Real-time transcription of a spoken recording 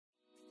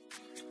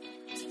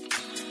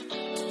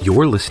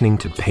You're listening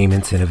to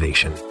Payments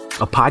Innovation,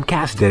 a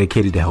podcast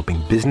dedicated to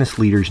helping business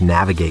leaders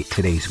navigate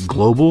today's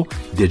global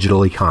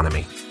digital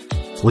economy.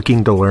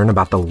 Looking to learn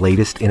about the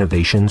latest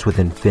innovations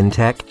within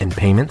fintech and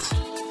payments?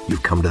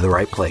 You've come to the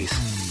right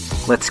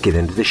place. Let's get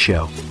into the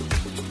show.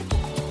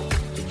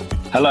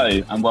 Hello,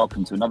 and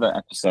welcome to another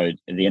episode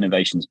of the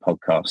Innovations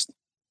Podcast.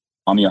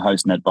 I'm your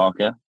host, Ned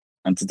Barker,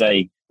 and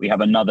today we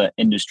have another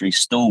industry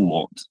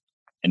stalwart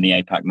in the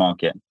APAC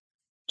market.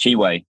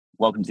 Chi-Wei,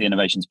 welcome to the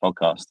Innovations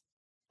Podcast.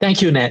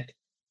 Thank you, Ned.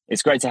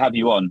 It's great to have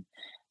you on.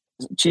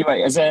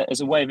 Chi-Wei, as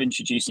a way of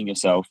introducing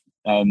yourself,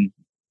 how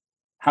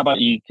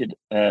about you could,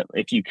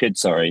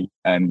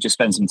 just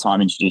spend some time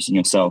introducing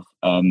yourself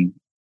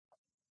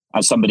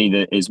as somebody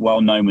that is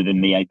well known within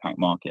the APAC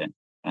market,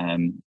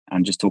 and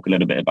just talk a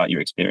little bit about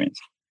your experience.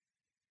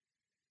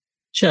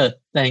 Sure.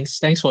 Thanks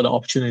for the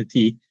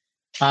opportunity.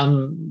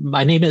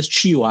 My name is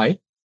Chi-Wei.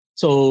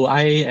 So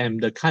I am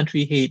the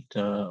country head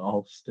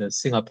of the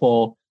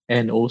Singapore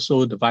and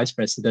also the vice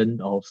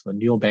president of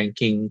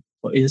neobanking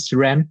for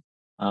Instagram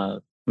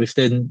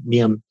within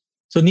Nium.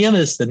 So Nium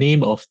is the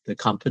name of the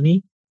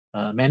company.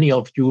 Many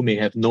of you may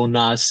have known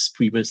us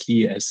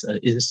previously as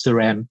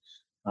Instagram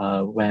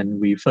when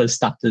we first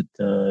started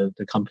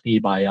the company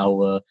by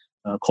our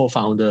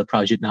co-founder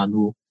Prajit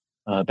Nanu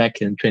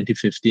back in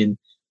 2015.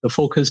 The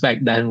focus back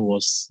then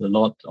was a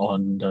lot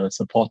on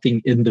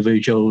supporting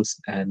individuals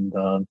and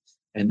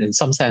in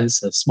some sense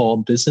small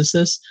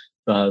businesses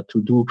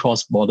to do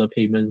cross-border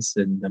payments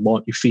in a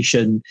more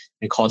efficient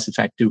and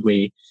cost-effective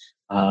way.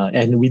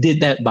 And we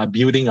did that by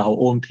building our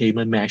own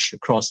payment mesh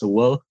across the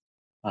world.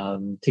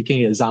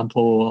 Taking an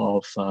example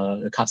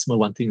of a customer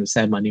wanting to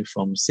send money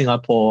from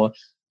Singapore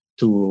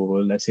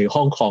to, let's say,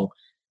 Hong Kong.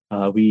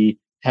 We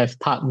have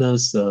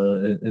partners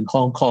in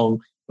Hong Kong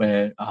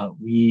where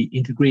we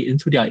integrate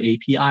into their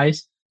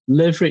APIs,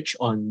 leverage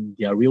on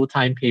their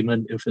real-time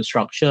payment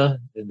infrastructure,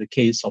 in the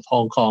case of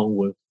Hong Kong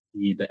with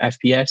the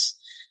FPS,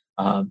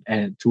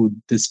 and to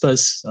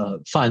disperse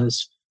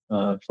funds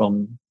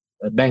from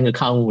a bank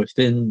account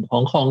within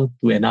Hong Kong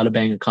to another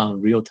bank account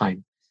in real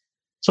time.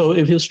 So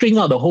if you string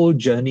out the whole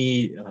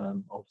journey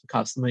of the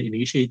customer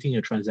initiating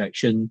a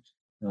transaction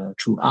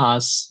through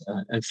us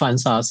and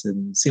funds us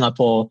in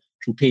Singapore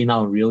through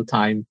PayNow in real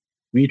time,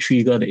 we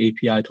trigger the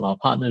API to our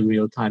partner in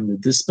real time, the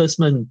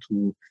disbursement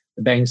to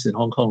the banks in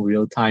Hong Kong in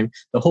real time,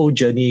 the whole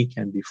journey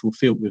can be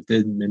fulfilled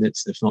within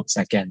minutes, if not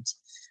seconds.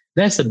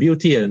 That's the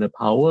beauty and the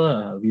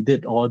power. We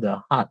did all the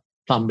hard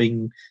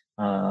plumbing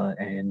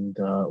and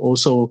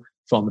also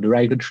from the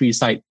regulatory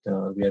side,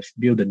 we have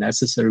built the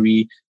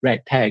necessary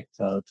reg tag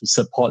to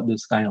support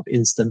this kind of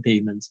instant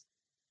payments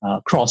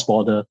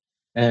cross-border.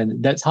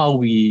 And that's how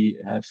we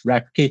have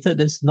replicated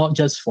this, not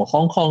just for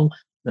Hong Kong,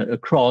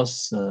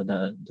 across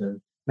the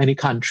many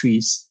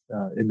countries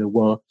in the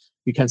world.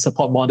 We can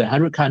support more than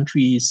 100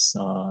 countries,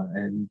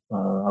 and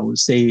I would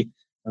say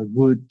a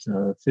good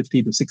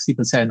 50 to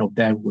 60% of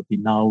them would be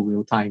now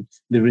real-time,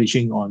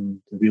 leveraging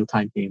on the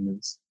real-time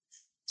payments.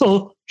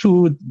 So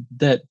through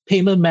that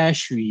payment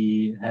mesh,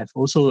 we have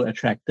also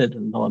attracted a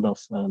lot of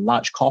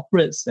large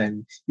corporates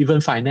and even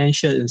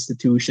financial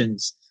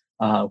institutions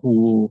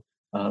who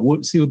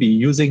would still be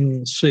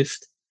using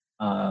SWIFT,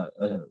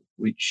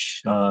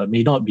 which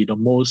may not be the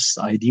most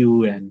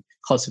ideal and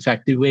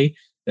cost-effective way.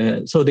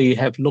 So they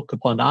have looked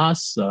upon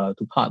us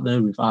to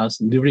partner with us,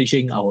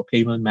 leveraging our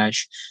payment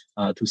mesh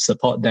to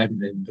support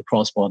them in the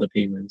cross-border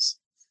payments.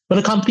 But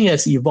the company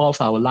has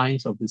evolved. Our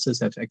lines of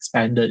business have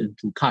expanded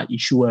into card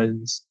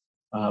issuance.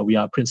 We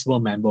are a principal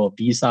member of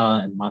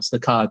Visa and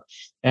MasterCard.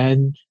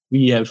 And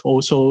we have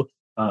also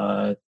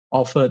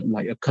offered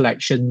like a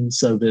collection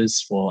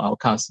service for our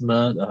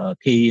customer,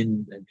 pay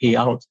in and pay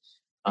out.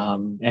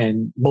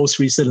 And most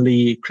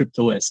recently,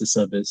 crypto as a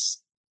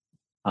service.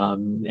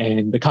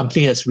 And the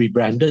company has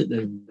rebranded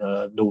in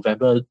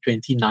November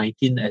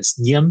 2019 as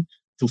Nium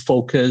to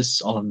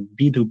focus on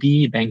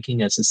B2B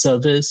banking as a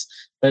service.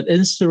 But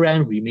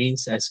Instagram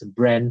remains as a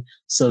brand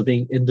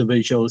serving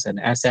individuals, and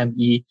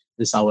SME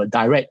is our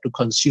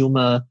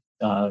direct-to-consumer.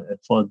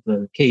 For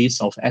the case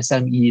of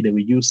SME, they will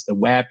use the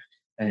web.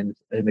 And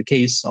in the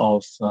case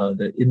of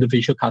the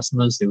individual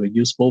customers, they will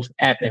use both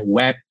app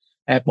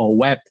or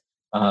web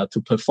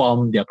to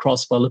perform their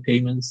cross-border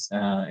payments.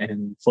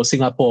 And for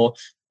Singapore,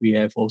 we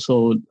have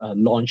also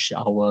launched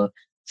our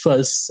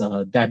first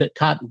debit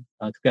card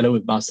together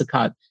with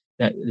MasterCard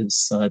that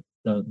is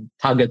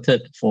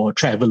targeted for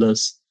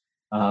travelers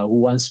who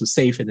wants to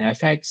save in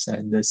FX.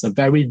 And there's a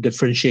very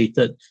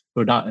differentiated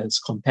product as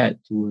compared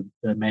to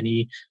the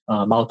many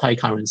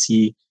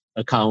multi-currency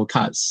account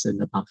cards in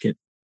the market.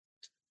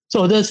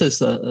 So this is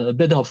a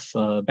bit of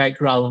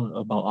background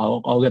about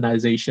our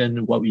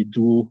organization, what we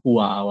do, who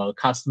are our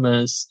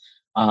customers,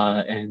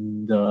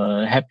 and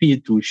happy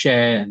to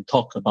share and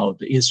talk about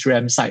the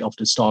Instagram side of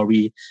the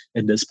story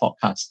in this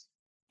podcast.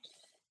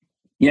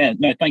 Yeah,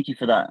 no, thank you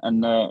for that.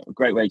 And a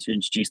great way to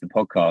introduce the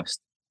podcast.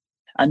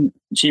 And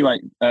Chi-Wei,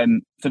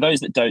 for those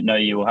that don't know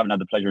you or haven't had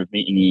the pleasure of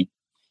meeting you,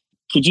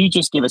 Could you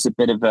just give us a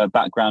bit of a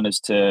background as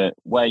to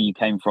where you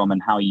came from and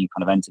how you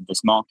kind of entered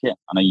this market?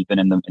 I know you've been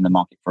in the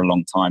market for a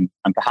long time,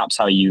 and perhaps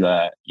how you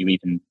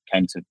even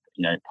came to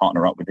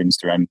partner up with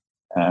Insta-M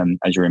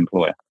as your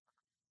employer.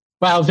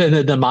 Well, I've been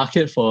in the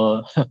market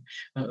for,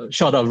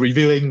 short of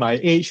revealing my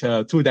age,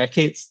 2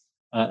 decades,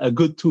 a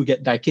good 2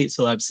 decades.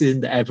 So I've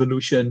seen the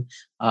evolution,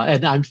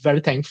 and I'm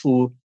very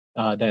thankful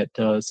that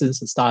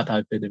since the start,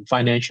 I've been in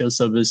financial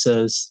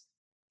services.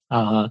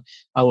 I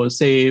would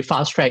say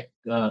fast track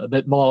a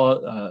bit more,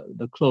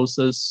 the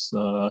closest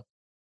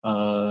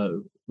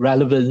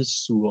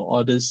relevance to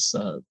all this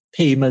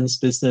payments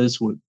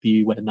business would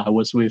be when I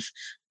was with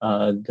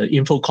the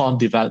Infocomm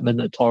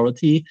Development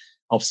Authority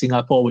of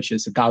Singapore, which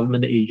is a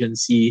government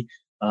agency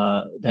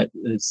that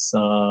is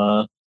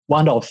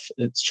one of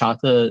its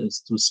charter is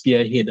to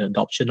spearhead the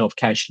adoption of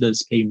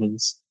cashless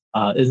payments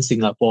in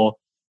Singapore.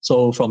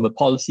 So from a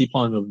policy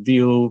point of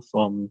view,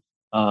 from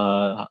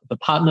the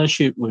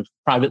partnership with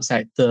private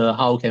sector,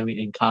 how can we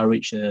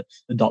encourage the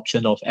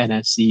adoption of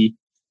NFC?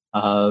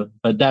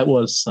 But that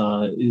was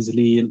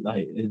easily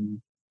like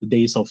in the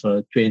days of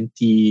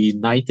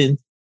 2019.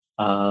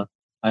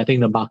 I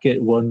think the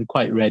market weren't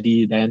quite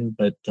ready then,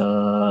 but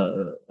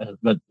or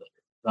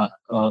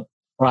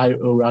I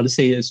would rather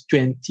say it's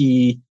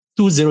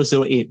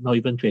 2008, not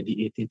even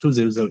 2018,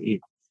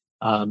 2008.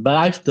 But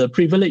I have the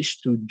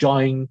privilege to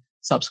join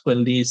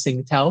subsequently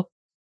Singtel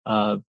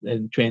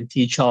in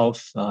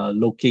 2012,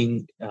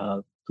 looking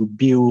to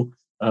build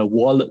a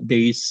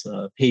wallet-based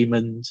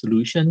payment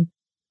solution,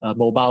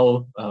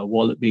 mobile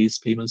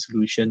wallet-based payment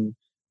solution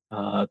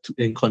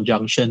in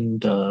conjunction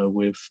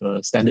with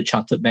Standard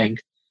Chartered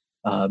Bank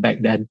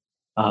back then.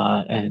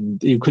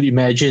 And you could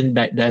imagine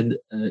back then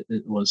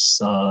it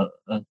was a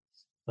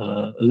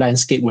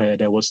landscape where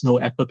there was no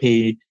Apple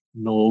Pay,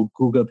 no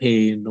Google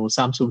Pay, no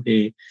Samsung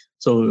Pay.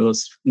 So it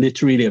was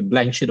literally a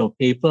blank sheet of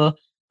paper.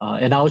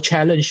 And our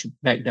challenge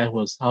back then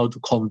was how to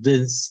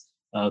convince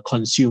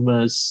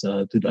consumers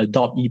to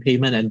adopt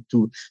e-payment and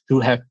to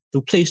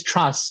place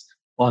trust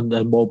on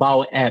the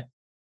mobile app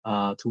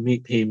to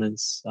make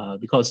payments.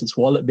 Because it's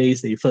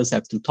wallet-based, they first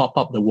have to top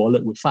up the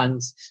wallet with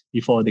funds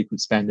before they could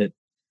spend it.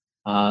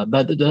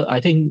 But I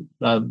think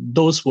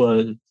those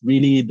were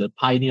really the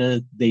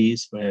pioneer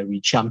days where we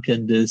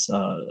championed this,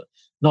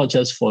 not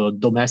just for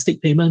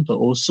domestic payment, but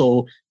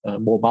also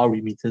mobile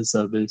remittance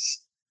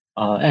service.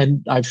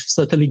 And I've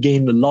certainly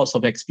gained lots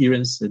of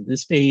experience in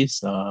this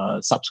space.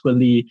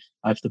 Subsequently,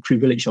 I have the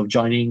privilege of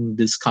joining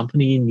this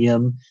company,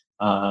 Niem.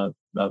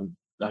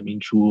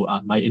 Through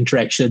my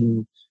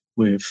interaction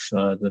with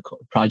the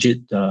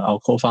project, our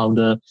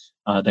co-founder,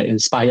 that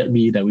inspired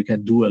me that we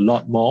can do a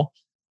lot more.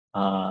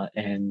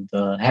 And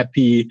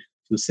happy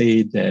to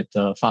say that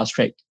fast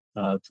track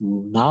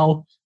to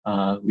now,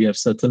 we have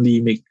certainly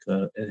made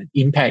an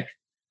impact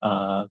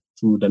to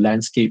the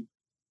landscape.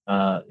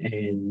 Like,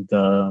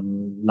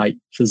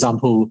 for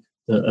example,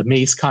 the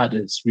Amaze card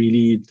is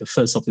really the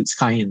first of its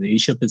kind in the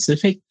Asia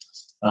Pacific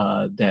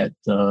that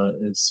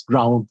is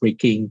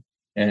groundbreaking,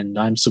 and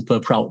I'm super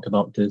proud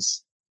about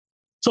this.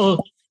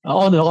 So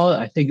all in all,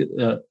 I think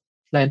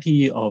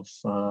plenty of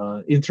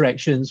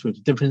interactions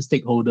with different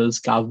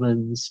stakeholders,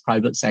 governments,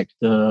 private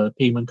sector,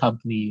 payment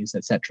companies,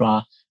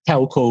 etc.,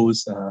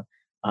 telcos,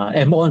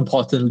 and more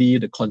importantly,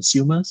 the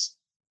consumers,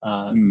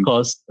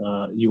 because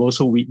you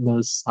also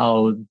witness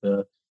how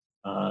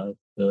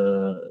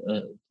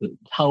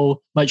how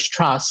much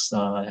trust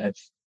have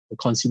the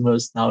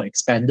consumers now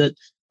expanded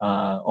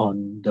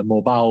on the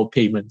mobile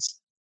payments,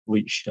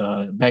 which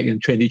back in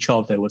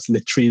 2012 there was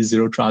literally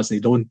zero trust. They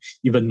don't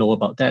even know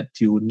about that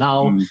till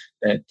now.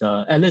 That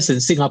at least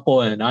in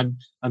Singapore, and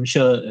I'm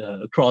sure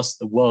across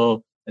the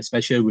world,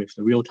 especially with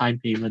the real-time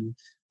payment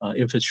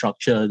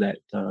infrastructure that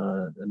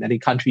many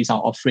countries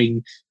are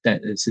offering, that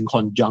is in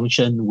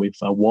conjunction with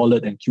a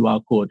wallet and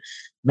QR code.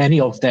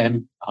 Many of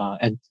them,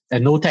 and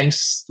no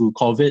thanks to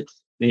COVID,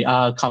 they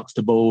are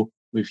comfortable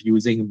with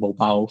using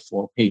mobile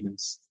for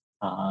payments.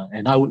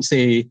 And I would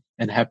say,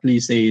 and happily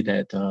say,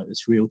 that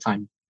it's real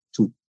time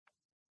too.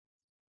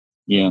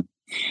 Yeah.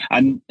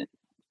 And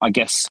I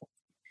guess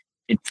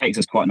it takes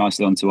us quite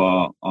nicely onto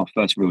our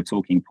first real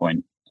talking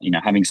point.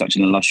 Having such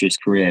an illustrious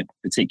career,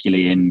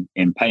 particularly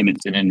in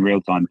payments and in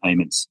real-time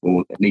payments,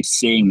 or at least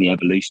seeing the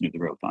evolution of the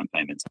real-time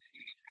payments.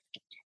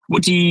 Where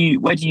do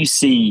you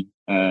see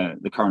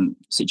the current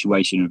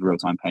situation of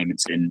real-time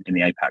payments in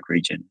the APAC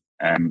region?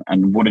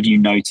 And what have you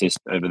noticed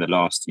over the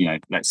last,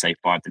 let's say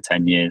 5 to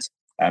 10 years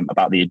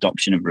about the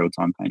adoption of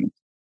real-time payments?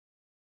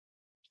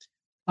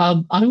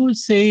 I would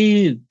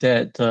say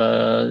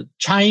that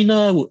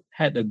China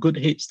had a good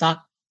head start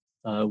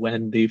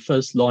when they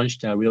first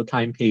launched their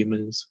real-time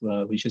payments,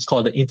 which is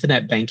called the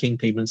Internet Banking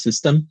Payment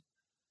System.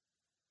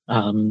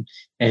 And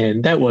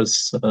that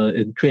was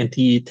in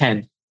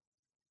 2010.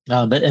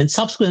 And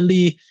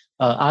subsequently,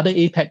 other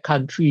APAC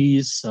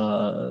countries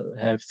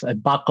have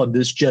embarked on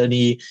this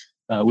journey,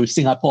 with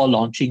Singapore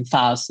launching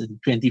fast in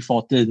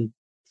 2014,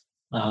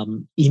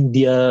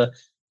 India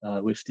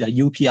with their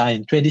UPI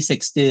in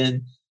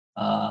 2016,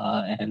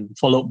 and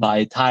followed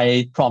by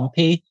Thai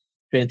PromptPay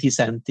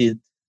 2017.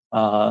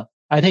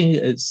 I think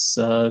it's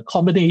a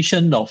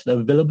combination of the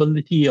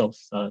availability of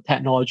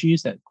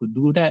technologies that could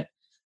do that,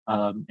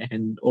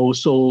 and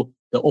also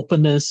the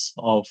openness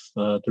of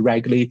the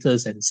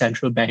regulators and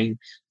central bank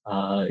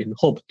in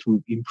hope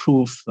to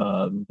improve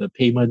the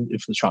payment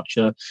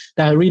infrastructure.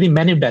 There are really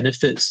many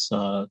benefits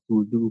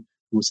to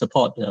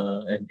support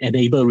and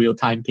enable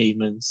real-time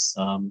payments,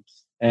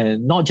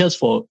 and not just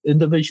for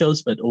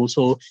individuals, but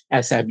also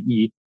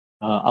SME.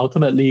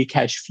 Ultimately,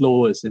 cash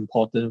flow is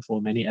important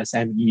for many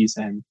SMEs,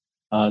 and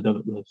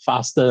the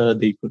faster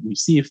they could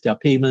receive their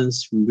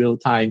payments through real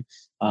time,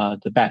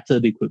 the better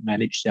they could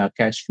manage their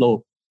cash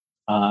flow.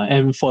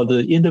 And for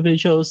the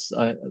individuals,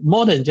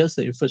 more than just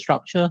the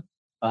infrastructure,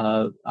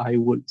 I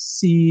would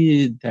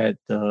see that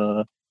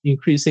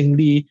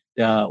increasingly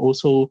there are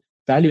also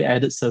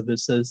value-added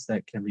services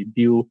that can be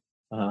built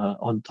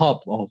on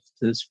top of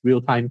this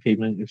real-time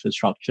payment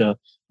infrastructure,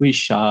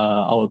 which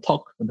I'll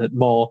talk a bit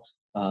more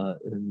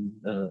in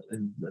the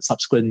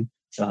subsequent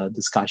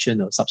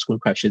discussion or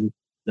subsequent question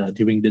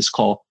during this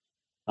call.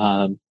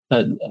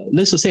 But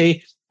let's just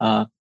say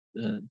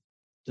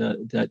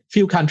the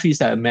few countries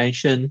that I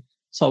mentioned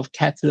sort of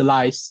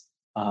capitalize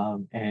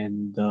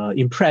and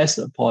impress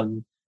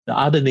upon the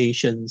other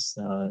nations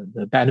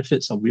the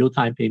benefits of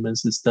real-time payment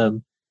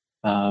system,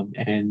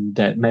 and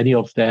that many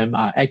of them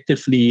are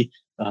actively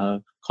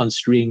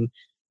considering.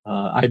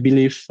 I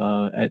believe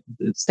at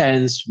the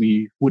stance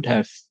we would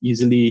have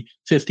easily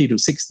 50 to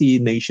 60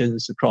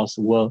 nations across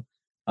the world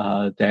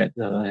that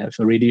have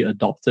already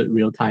adopted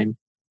real-time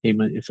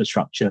payment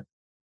infrastructure.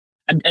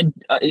 And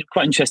I'm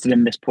quite interested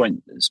in this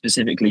point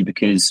specifically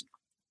because,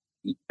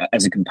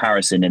 as a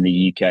comparison in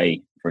the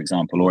UK, for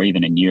example, or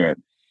even in Europe,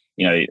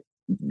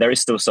 there is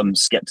still some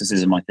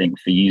skepticism, I think,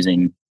 for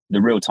using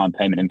the real-time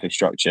payment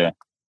infrastructure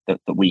that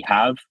we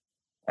have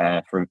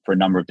for a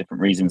number of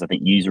different reasons. I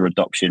think user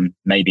adoption,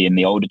 maybe in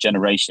the older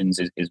generations,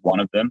 is one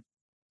of them.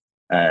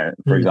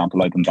 For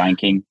example, open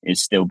banking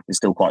is still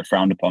quite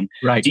frowned upon.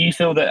 Right. Do you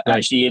feel that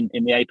actually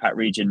in the APAC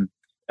region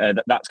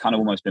that's kind of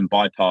almost been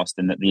bypassed,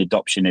 and that the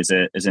adoption is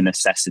a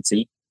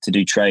necessity to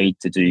do trade,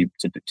 to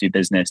do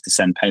business, to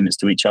send payments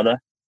to each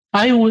other?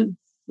 I would,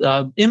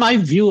 in my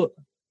view,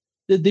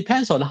 it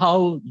depends on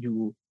how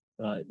you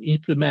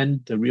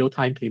implement the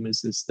real-time payment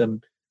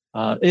system.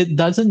 It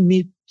doesn't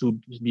need to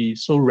be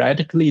so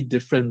radically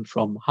different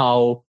from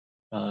how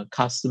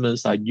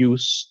customers are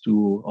used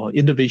to, or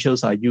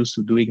individuals are used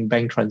to doing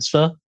bank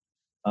transfer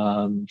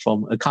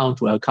from account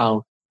to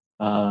account.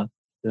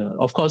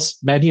 Of course,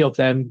 many of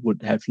them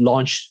would have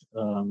launched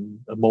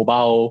a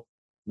mobile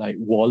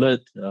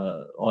wallet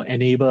or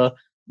enable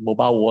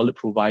mobile wallet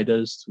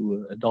providers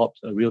to adopt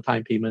a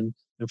real-time payment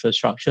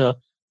infrastructure.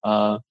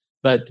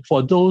 But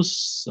for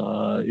those,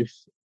 if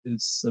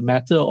it's a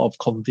matter of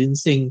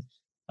convincing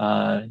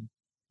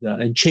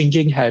and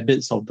changing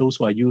habits of those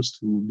who are used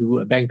to do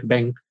a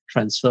bank-to-bank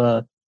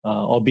transfer,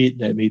 albeit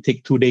that may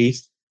take 2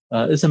 days,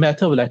 it's a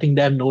matter of letting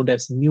them know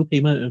there's new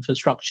payment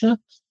infrastructure.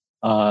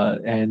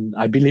 And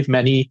I believe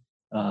many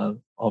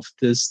of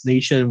this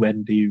nation,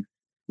 when they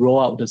roll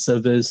out the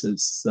service,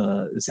 is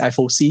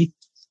FOC.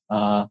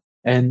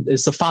 And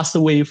it's a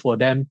faster way for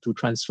them to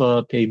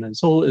transfer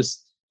payments. So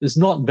it's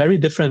not very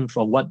different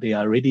from what they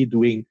are already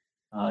doing,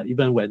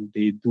 even when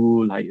they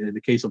do, like in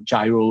the case of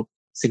Gyro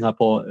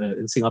Singapore.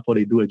 In Singapore,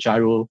 they do a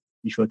Gyro,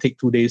 which will take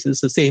 2 days.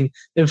 It's the same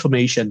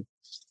information.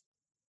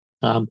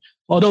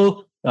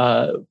 Although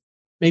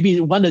maybe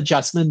one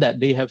adjustment that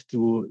they have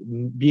to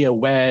be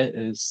aware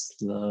is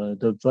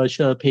the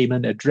virtual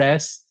payment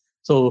address.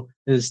 So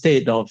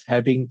instead of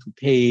having to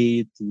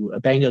pay to a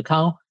bank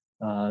account,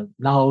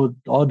 now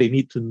all they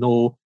need to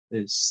know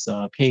is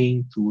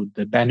paying to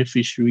the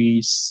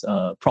beneficiary's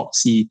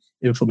proxy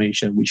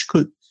information, which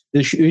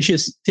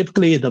is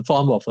typically in the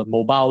form of a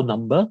mobile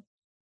number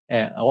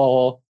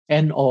or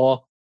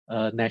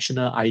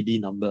national ID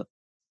number,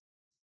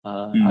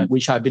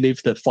 which I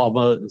believe the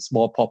former is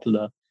more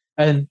popular.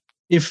 And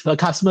if a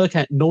customer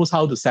knows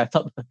how to set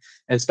up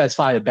and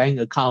specify a bank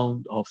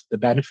account of the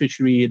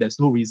beneficiary, there's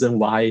no reason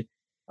why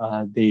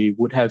they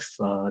would have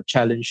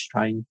challenge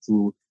trying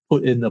to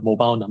put in the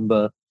mobile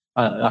number.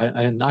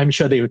 And I'm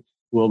sure they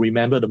will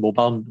remember the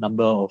mobile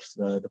number of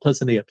the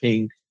person they are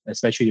paying,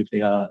 especially if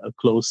they are a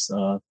close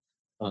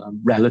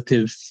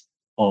relative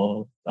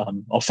or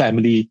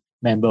family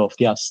member of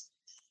theirs,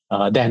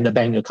 than the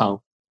bank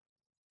account.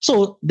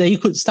 So they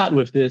could start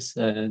with this,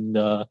 and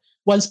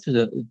once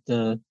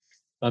the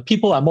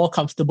people are more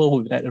comfortable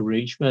with that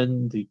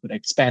arrangement, they could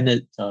expand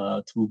it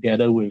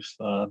together with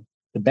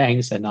the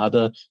banks and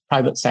other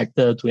private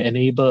sector to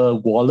enable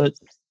wallet,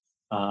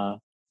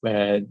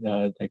 where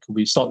there could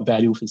be stored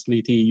value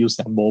facility, use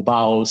their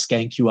mobile,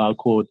 scan QR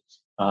code,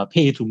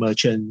 pay to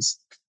merchants,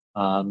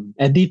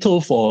 and ditto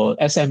for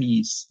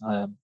SMEs.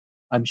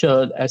 I'm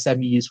sure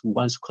SMEs who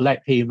want to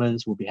collect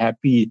payments will be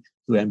happy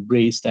to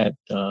embrace that.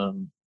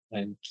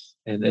 And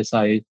as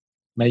I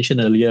mentioned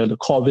earlier, the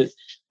COVID,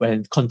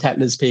 when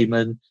contactless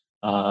payment,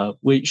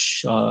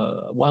 which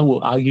one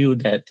will argue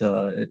that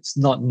it's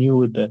not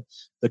new.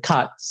 The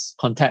cards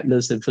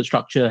contactless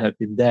infrastructure have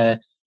been there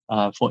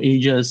for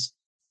ages,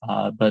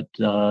 but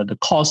the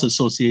cost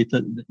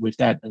associated with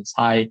that is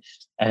high,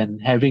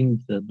 and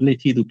having the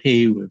ability to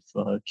pay with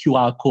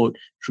QR code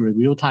through a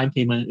real-time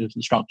payment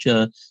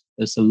infrastructure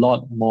is a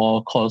lot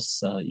more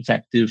cost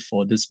effective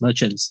for these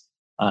merchants,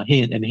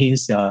 and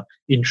hence their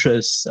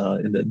interest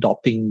in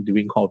adopting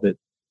during COVID.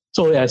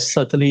 So it has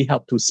certainly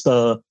helped to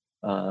spur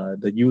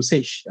the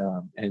usage,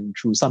 and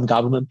through some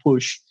government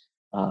push,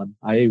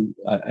 I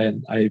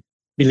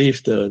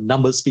believe the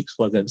numbers speaks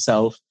for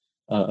themselves.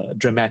 A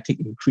dramatic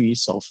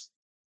increase of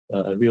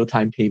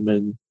real-time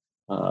payment,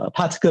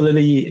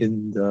 particularly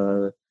in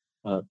the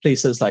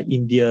places like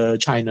India,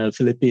 China,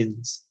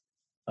 Philippines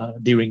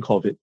during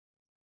COVID.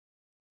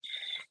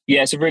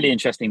 Yeah, it's a really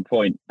interesting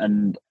point,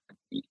 and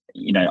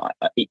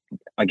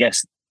I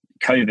guess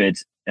COVID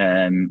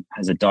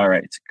has a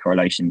direct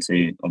correlation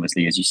to,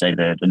 obviously, as you say,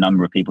 the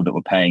number of people that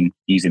were paying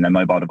using their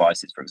mobile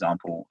devices, for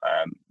example.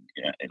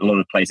 A lot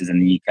of places in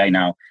the UK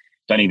now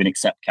don't even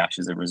accept cash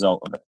as a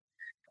result of it.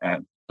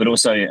 But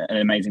also an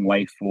amazing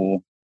way for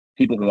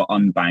people who are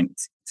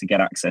unbanked to get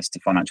access to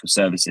financial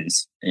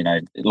services,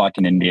 like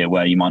in India,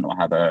 where you might not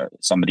have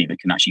somebody that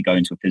can actually go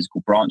into a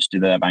physical branch to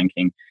do their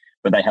banking,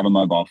 but they have a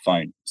mobile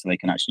phone, so they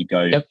can actually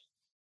go,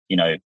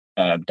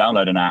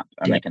 download an app,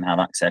 and they can have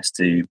access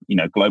to,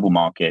 global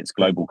markets,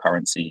 global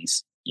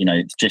currencies,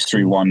 just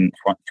through one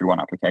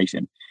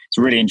application. It's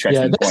a really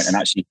interesting point, and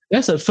actually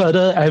that's a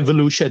further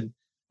evolution,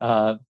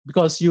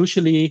 because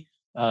usually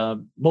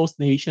most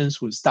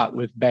nations would start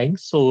with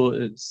banks, so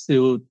it's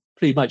still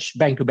pretty much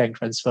bank-to-bank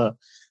transfer.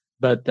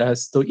 But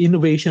as the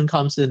innovation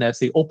comes in, as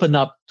they open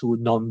up to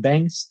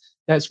non-banks,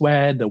 that's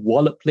where the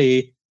wallet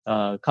play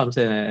comes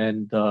in,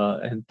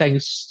 and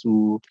thanks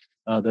to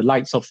the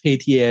likes of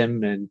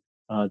ATM and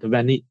the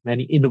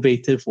many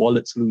innovative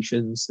wallet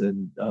solutions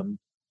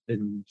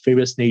in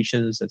various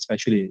nations,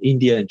 especially in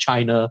India and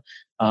China,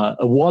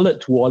 a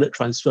wallet-to-wallet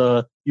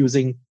transfer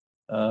using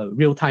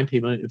real-time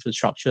payment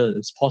infrastructure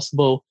is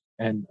possible,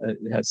 and it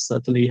has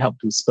certainly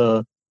helped to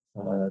spur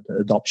the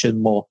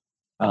adoption more.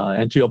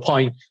 And to your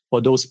point,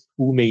 for those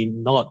who may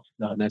not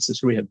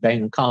necessarily have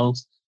bank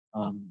accounts,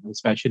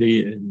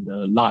 especially in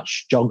the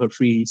large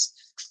geographies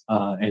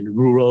and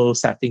rural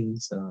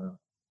settings,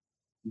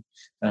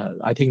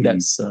 I think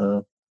that's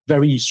a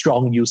very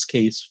strong use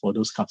case for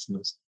those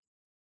customers.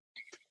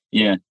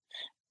 Yeah.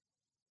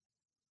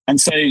 And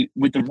so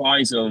with the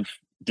rise of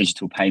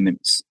digital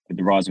payments, with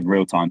the rise of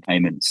real-time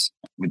payments,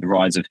 with the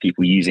rise of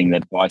people using their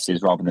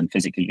devices rather than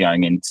physically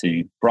going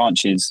into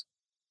branches,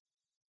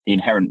 the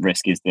inherent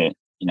risk is that,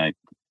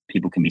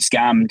 people can be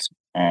scammed,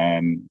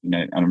 and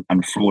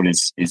fraud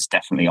is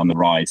definitely on the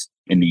rise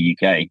in the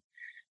UK,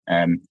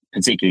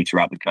 particularly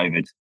throughout the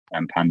COVID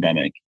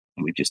pandemic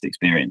that we've just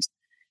experienced.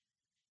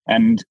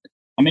 And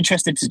I'm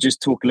interested to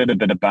just talk a little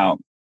bit about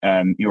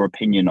your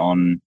opinion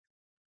on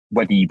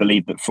whether you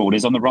believe that fraud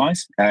is on the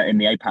rise in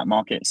the APAC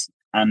markets,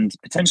 and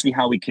potentially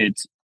how we could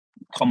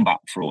combat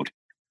fraud.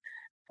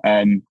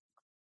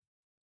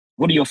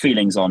 What are your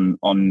feelings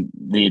on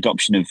the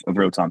adoption of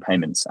real-time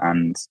payments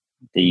and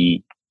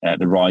the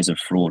rise of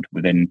fraud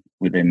within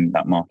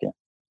that market?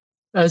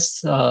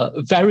 That's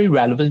a very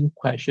relevant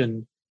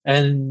question,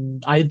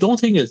 and I don't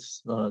think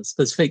it's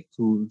specific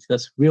to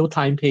just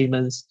real-time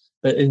payments,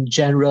 but in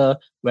general,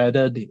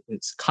 whether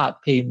it's card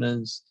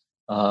payments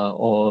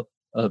or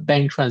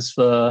bank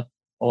transfer,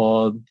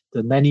 or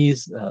the many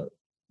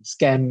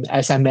scam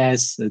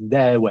SMS in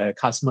there where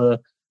customer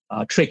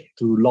are tricked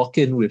to log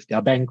in with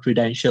their bank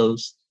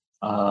credentials,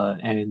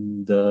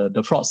 and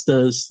the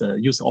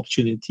fraudsters use the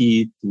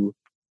opportunity to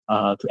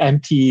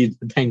empty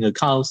the bank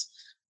accounts.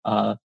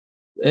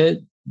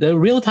 The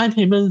real-time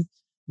payment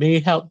may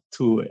help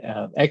to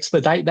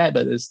expedite that,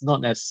 but it's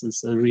not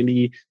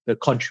necessarily the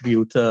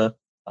contributor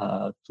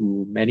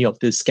to many of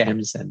these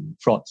scams and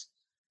frauds.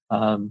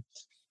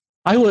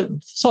 I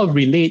would sort of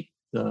relate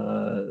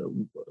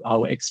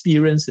our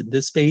experience in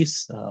this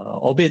space,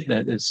 albeit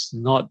that it's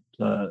not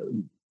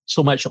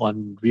so much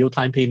on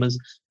real-time payments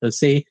per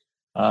se,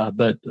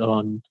 but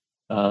on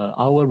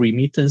our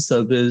remittance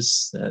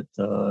service,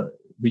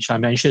 which I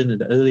mentioned in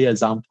the earlier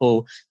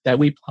example, that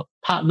we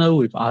partner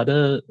with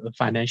other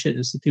financial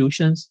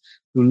institutions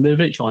to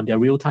leverage on their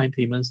real-time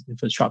payments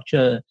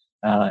infrastructure.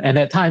 And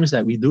at times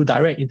that we do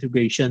direct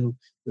integration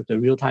with the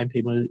real-time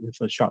payment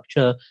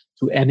infrastructure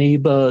to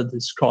enable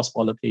this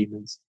cross-border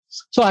payments.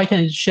 So I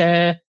can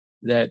share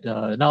that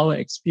in our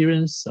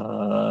experience,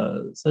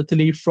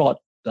 certainly fraud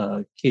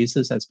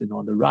cases has been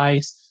on the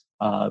rise,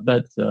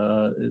 but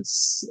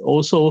it's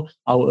also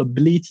our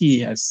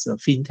ability as a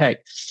fintech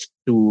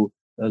to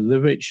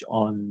leverage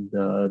on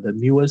the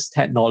newest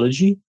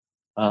technology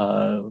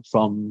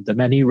from the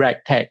many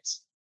ragtags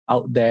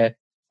out there,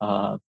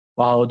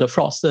 while the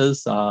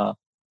fraudsters are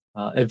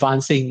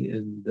advancing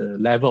in the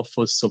level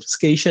of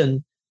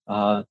sophistication.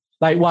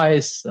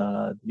 Likewise,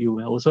 you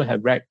will also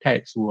have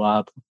ragtags who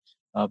are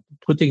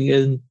putting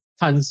in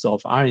tons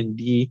of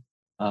R&D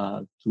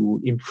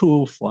to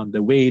improve on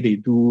the way they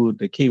do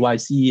the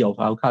KYC of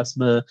our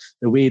customer,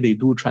 the way they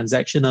do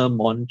transactional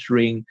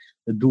monitoring,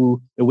 the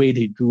way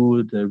they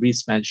do the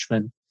risk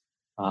management.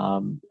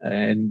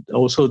 and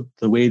also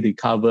the way they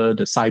cover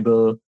the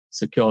cyber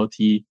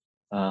security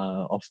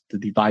of the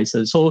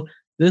devices. So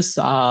these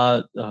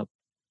are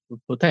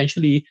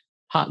potentially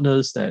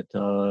partners that,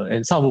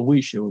 and some of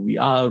which we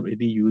are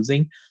already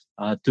using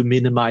to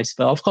minimize.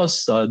 But of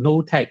course,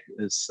 no tech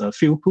is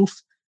field-proof,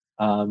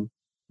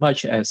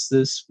 much as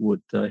this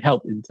would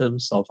help in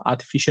terms of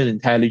artificial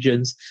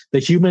intelligence. The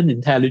human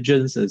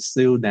intelligence is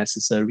still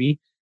necessary,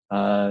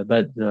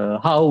 but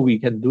how we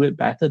can do it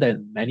better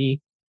than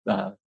many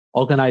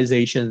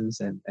organizations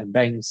and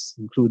banks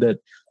included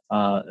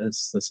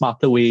is a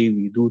smarter way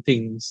we do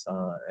things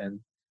and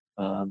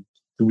to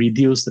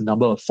reduce the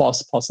number of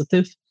false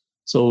positives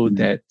so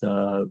that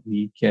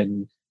we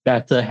can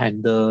better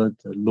handle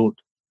the load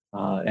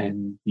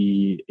and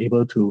be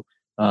able to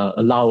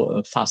allow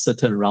a faster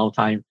turnaround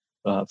time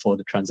for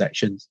the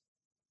transactions.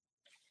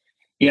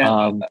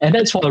 Yeah, and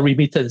that's for the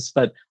remittance.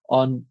 But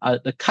on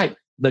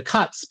the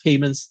cards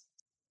payments,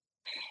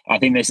 I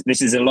think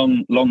this is a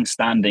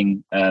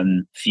long-standing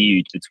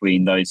feud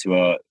between those who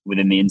are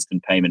within the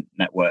instant payment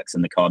networks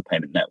and the card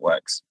payment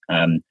networks.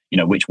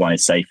 Which one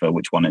is safer,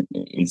 which one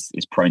is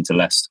prone to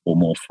less or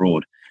more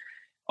fraud.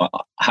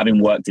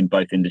 Having worked in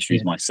both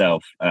industries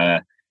myself,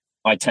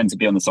 I tend to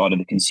be on the side of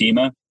the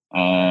consumer,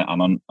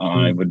 and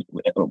I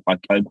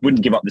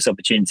wouldn't give up this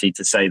opportunity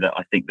to say that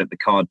I think that the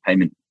card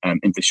payment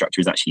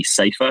infrastructure is actually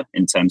safer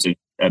in terms of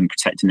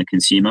protecting the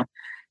consumer.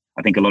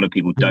 I think a lot of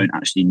people don't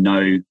actually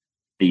know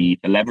the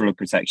level of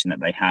protection that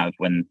they have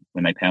when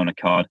they pay on a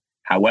card.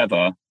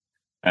 However,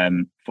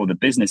 for the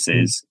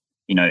businesses,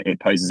 it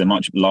poses a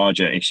much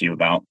larger issue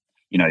about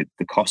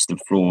the cost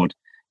of fraud.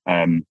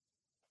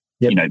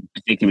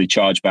 Particularly with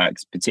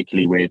chargebacks,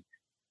 particularly with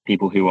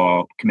people who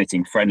are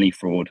committing friendly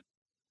fraud.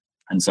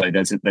 And so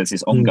there's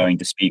this ongoing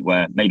dispute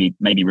where maybe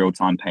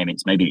real-time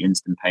payments, maybe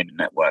instant payment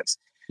networks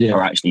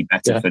are actually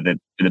better for the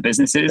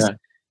businesses,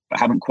 but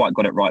haven't quite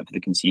got it right for the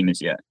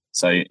consumers yet.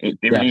 So it'd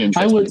be really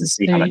interesting to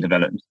see how that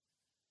develops.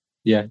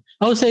 Yeah,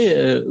 I would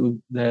say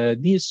there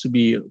needs to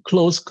be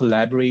close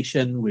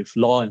collaboration with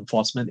law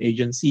enforcement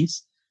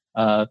agencies.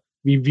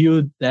 We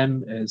view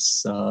them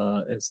as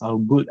our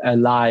good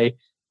ally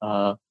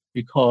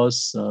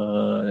because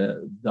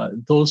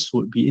those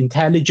would be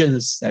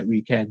intelligence that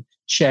we can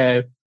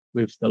share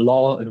with the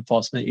law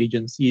enforcement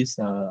agencies,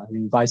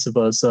 vice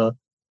versa,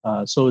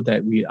 so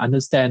that we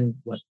understand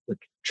what the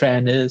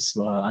trend is,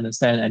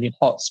 understand any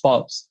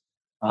hotspots,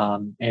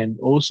 and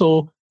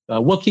also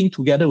working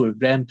together with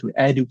them to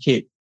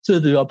educate. So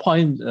to your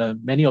point,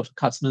 many of the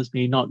customers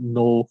may not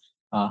know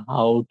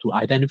how to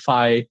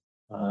identify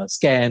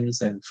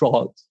scams and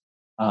fraud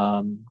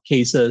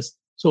cases.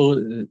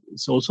 So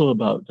it's also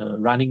about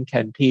running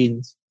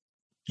campaigns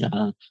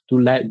to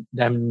let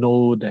them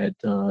know that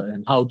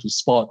and how to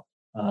spot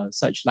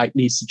such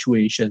likely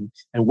situation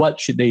and what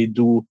should they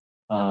do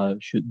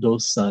should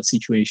those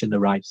situations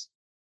arise.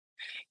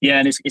 Yeah,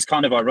 and it's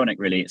kind of ironic,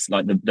 really. It's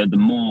like the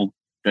more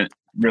that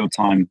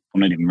real-time, or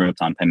not even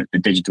real-time payments,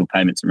 but digital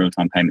payments and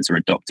real-time payments are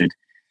adopted,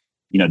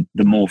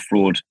 the more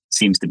fraud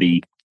seems to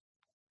be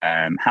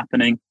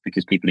happening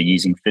because people are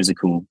using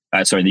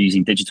they're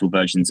using digital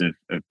versions of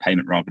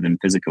payment rather than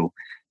physical.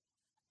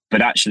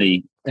 But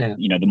actually,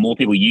 the more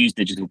people use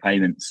digital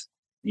payments,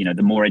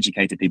 the more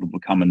educated people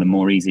become and the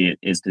more easy it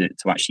is to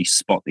actually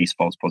spot these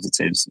false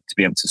positives, to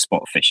be able to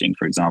spot phishing,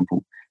 for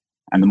example.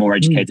 And the more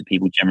educated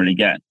people generally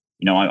get.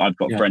 I've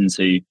got friends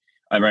who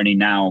are only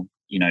now,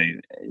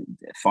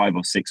 5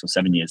 or 6 or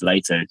 7 years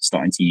later,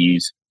 starting to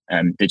use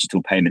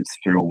digital payments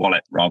through a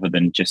wallet rather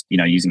than just,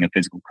 using a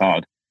physical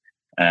card.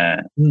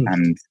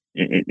 And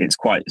it's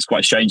quite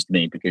strange to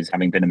me because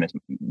having been in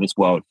this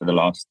world for the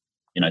last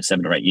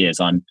 7 or 8 years,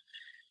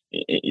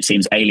 it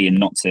seems alien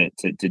not to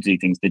do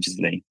things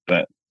digitally.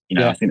 But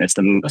I think there's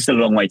still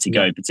a long way to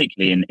go,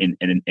 particularly in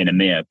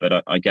EMEA.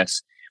 But I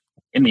guess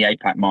in the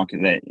APAC market,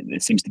 there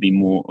seems to be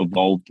more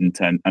evolved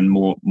and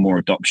more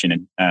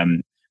adoption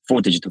for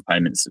digital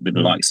payments with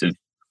the likes of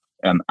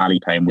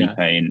Alipay and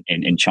WePay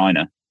in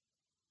China.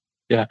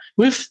 Yeah,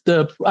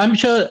 I'm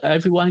sure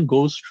everyone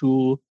goes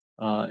through.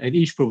 And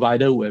each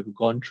provider will have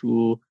gone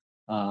through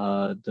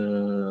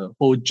the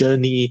whole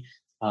journey.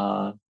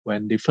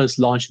 When they first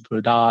launch the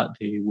product,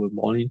 they will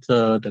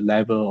monitor the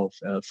level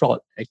of fraud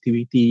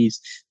activities.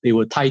 They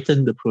will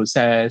tighten the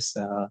process.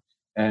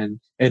 And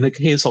in the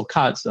case of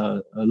cards,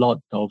 a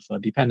lot of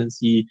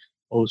dependency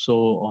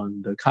also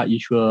on the card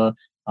issuer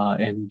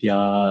and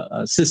their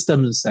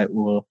systems that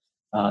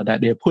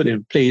they put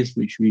in place,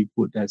 which we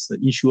put as the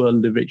issuer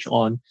leverage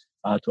on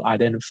to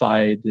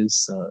identify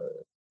this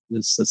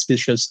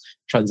suspicious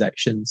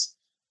transactions.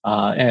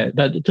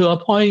 But to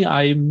a point,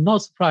 I'm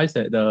not surprised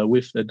that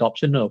with the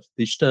adoption of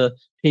digital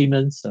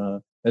payments,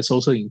 has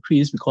also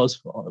increased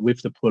because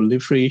with the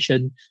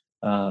proliferation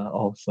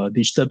of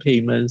digital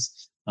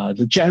payments,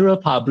 the general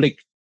public,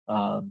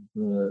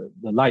 the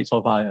likes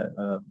of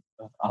our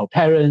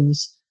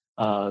parents,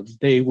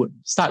 they would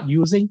start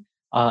using,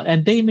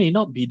 and they may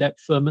not be that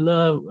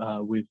familiar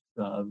with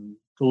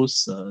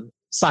those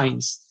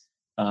signs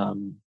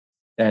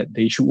that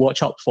they should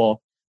watch out for.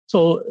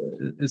 So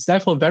it's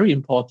therefore very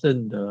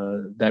important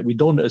that we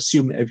don't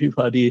assume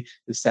everybody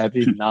is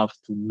savvy enough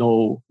to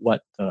know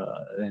what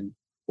and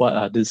what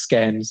are the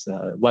scams,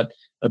 what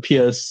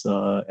appears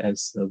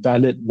as a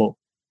valid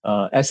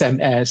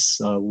SMS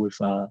with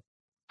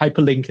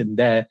hyperlink in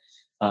there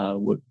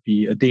would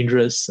be a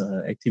dangerous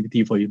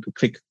activity for you to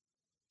click.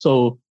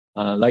 So,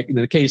 like in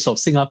the case of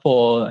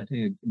Singapore, I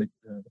think the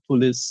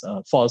police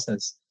force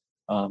has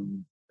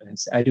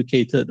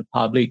educated the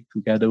public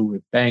together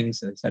with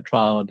banks,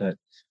 etc., that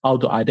how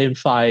to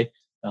identify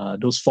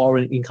those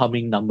foreign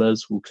incoming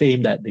numbers who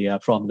claim that they are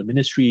from the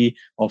Ministry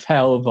of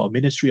Health or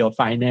Ministry of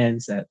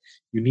Finance, that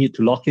you need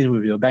to log in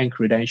with your bank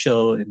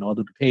credential in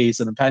order to pay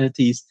certain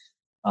penalties.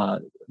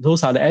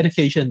 Those are the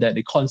education that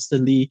they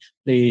constantly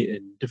play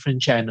in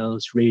different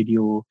channels,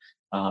 radio,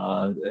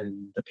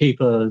 and the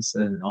papers,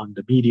 and on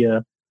the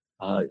media,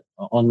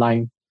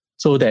 online,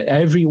 so that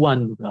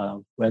everyone,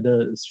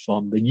 whether it's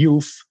from the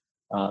youth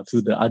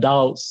to the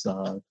adults,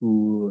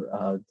 to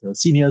the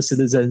senior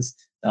citizens,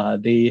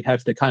 they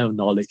have the kind of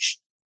knowledge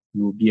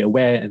to be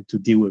aware and to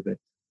deal with it.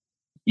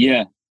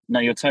 Yeah, no,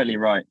 you're totally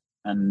right.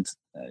 And,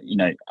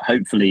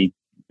 hopefully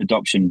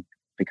adoption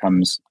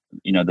becomes,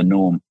 the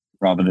norm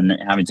rather than it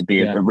having to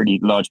be a really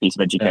large piece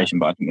of education.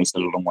 But I think there's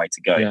still a long way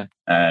to go.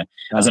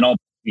 As an old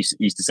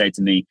used to say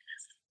to me,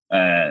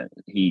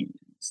 they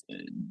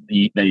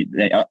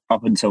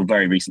up until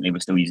very recently were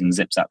still using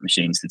ZipZap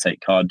machines to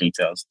take card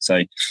details.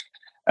 So,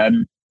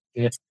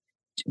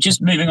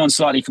 just moving on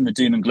slightly from the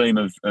doom and gloom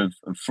of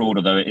fraud,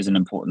 although it is an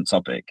important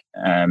topic.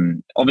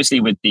 Obviously,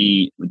 with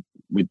the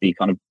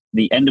kind of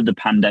the end of the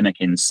pandemic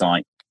in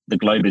sight, the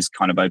globe is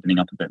kind of opening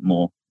up a bit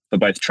more for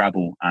both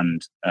travel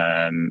and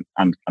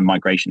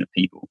migration of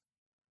people.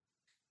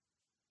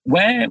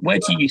 Where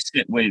do you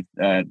sit with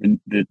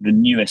the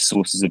newest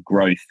sources of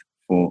growth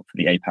for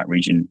the APAC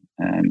region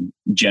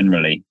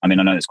generally? I mean,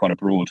 I know it's quite a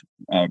broad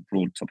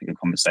topic of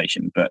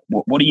conversation, but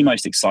what are you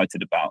most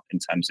excited about in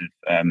terms of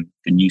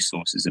the new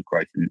sources of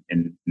growth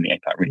in the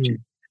APAC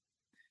region?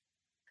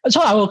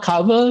 So I will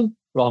cover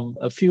from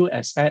a few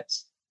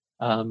aspects.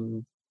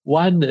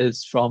 One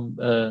is from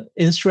an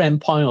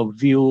instrument point of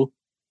view,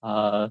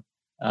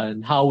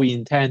 and how we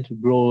intend to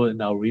grow in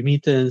our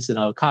remittance, in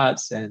our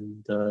cards,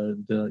 and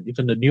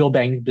even the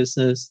neobank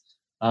business.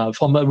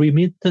 From a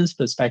remittance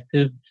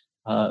perspective,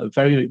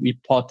 very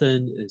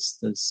important is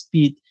the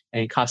speed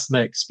and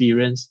customer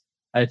experience.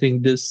 I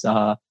think these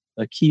are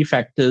the key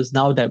factors.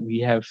 Now that we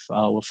have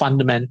our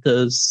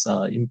fundamentals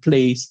in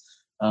place,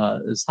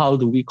 is how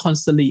do we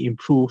constantly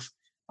improve,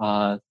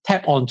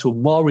 tap onto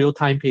more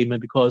real-time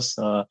payment, because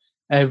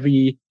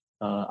every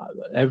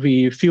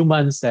few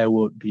months there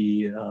would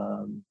be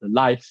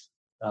the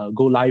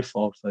go live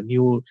of a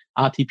new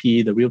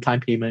RTP, the real-time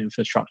payment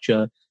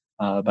infrastructure,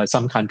 by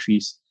some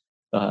countries.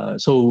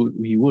 So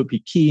we would be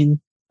keen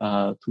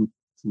to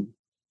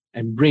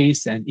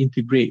embrace and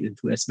integrate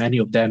into as many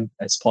of them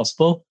as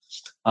possible.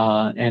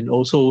 And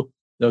also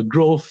the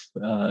growth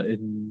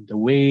in the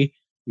way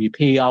we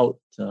pay out,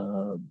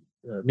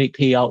 make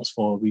payouts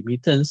for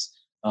remittance,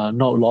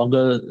 no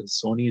longer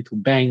it's only to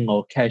bank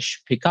or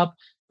cash pickup,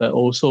 but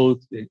also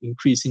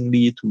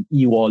increasingly to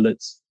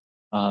e-wallets.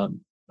 I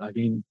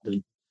mean,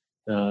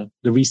 the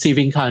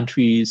receiving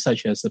countries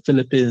such as the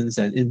Philippines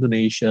and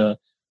Indonesia,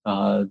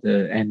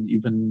 and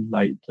even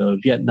like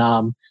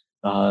Vietnam,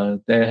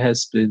 there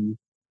has been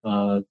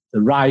the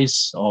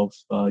rise of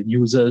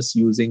users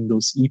using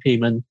those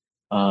e-payment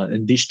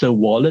and digital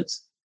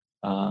wallets,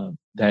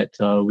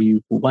 that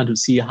we want to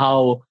see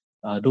how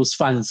those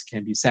funds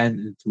can be sent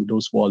into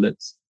those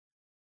wallets.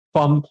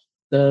 From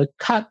the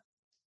card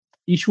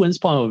issuance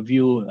point of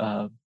view,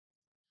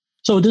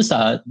 so these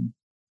are,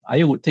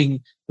 I would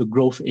think, the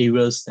growth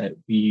areas that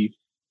we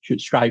should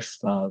strive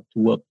to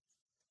work.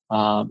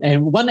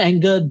 And one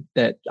angle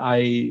that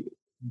I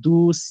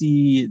do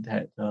see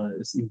that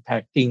is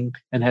impacting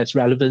and has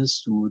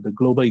relevance to the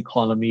global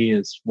economy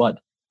is what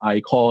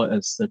I call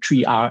as the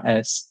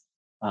 3Rs,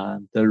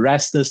 the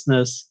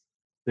restlessness,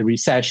 the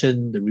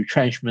recession, the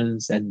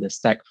retrenchments, and the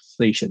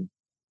stagflation.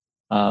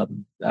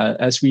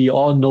 As we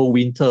all know,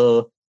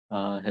 winter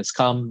has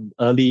come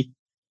early,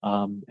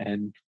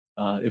 and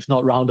if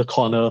not round the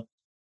corner,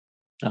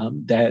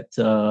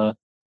 that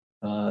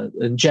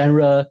in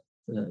general,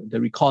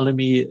 the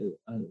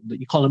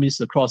economies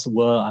across the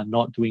world are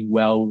not doing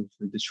well with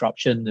the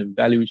disruption in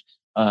value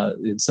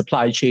in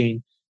supply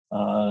chain,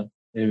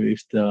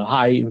 with the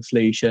high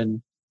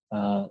inflation.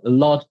 A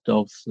lot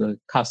of the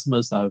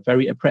customers are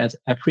very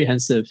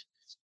apprehensive,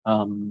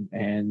 and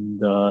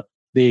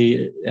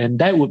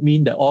that would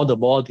mean that all the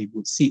more they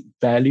would seek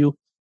value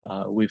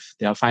with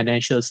their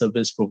financial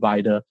service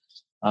provider.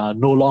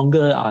 No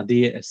longer are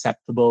they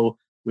acceptable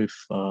with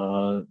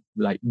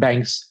like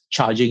banks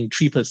charging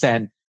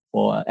 3%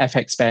 for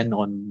FX spend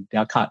on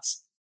their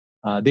cards.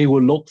 They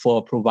will look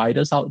for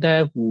providers out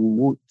there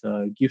who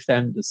would give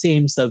them the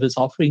same service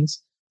offerings,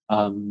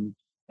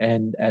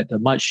 and at a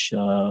much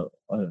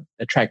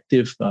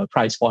attractive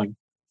price point,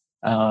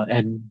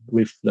 and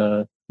with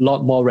a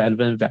lot more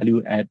relevant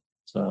value add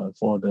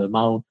for the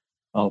amount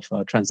of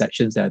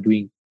transactions they are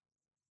doing.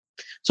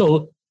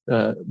 So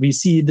we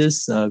see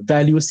this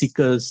value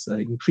seekers,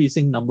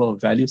 increasing number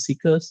of value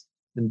seekers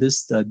in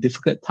this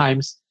difficult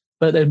times.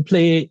 But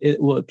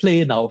it will play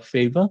in our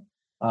favor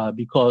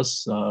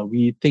because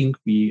we think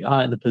we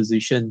are in a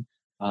position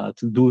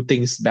to do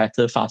things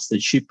better, faster,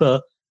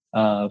 cheaper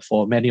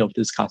for many of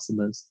these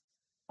customers.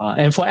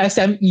 And for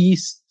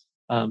SMEs,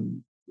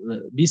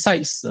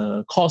 besides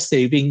cost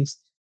savings,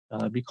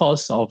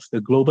 because of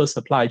the global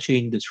supply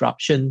chain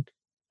disruption,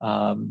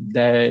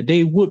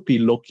 they would be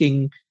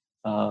looking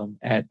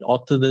at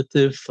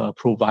alternative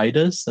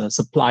providers,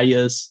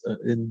 suppliers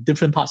in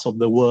different parts of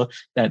the world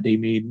that they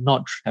may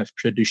not have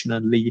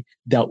traditionally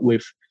dealt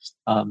with.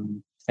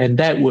 And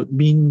that would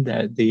mean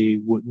that they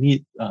would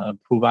need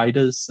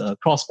providers,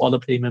 cross-border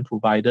payment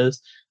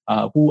providers,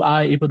 who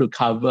are able to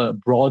cover a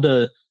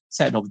broader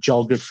set of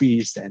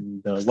geographies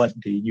than what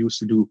they used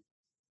to do.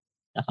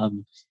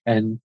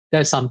 And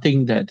that's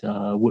something that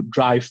would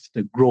drive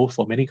the growth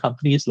for many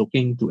companies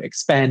looking to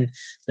expand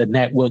the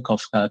network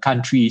of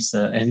countries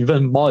and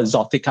even more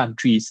exotic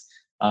countries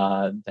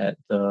that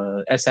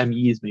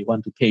SMEs may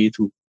want to pay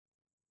to.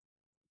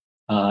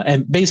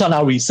 And based on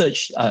our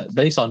research,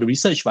 based on the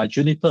research by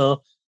Juniper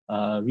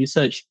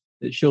Research,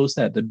 it shows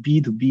that the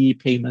B2B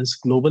payments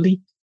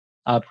globally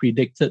are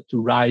predicted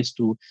to rise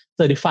to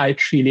 35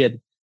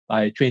 trillion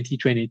by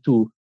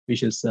 2022,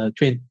 which is a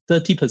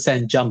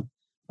 30% jump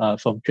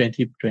from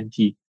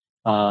 2020.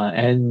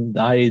 And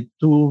I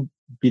do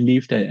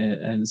believe that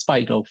in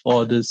spite of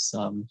all this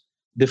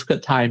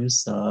difficult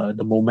times,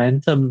 the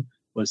momentum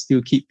will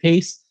still keep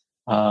pace,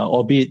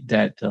 albeit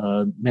that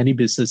many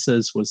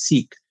businesses will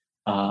seek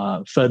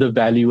further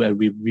value and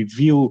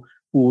review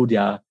who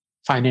their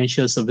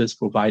financial service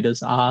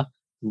providers are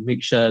to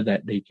make sure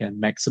that they can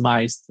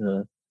maximize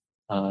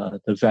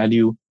the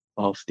value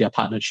of their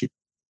partnership.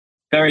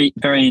 Very,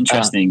 very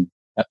interesting.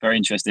 Very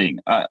interesting.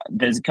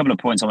 There's a couple of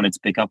points I wanted to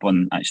pick up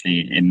on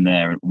actually in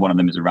there. One of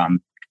them is around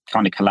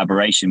kind of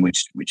collaboration,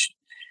 which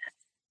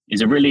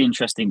is a really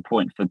interesting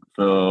point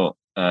for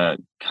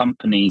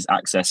companies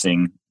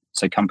accessing.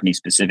 So companies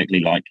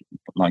specifically like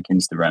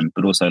Instagram,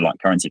 but also like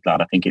Currency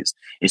Cloud. I think it's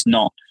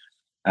not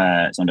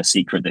a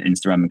secret that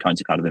Instagram and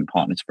Currency Cloud have been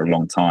partners for a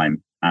long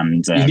time,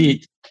 and I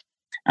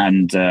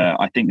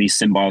think these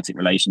symbiotic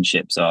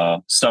relationships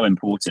are so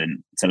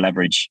important to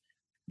leverage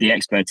the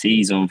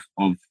expertise of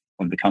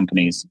the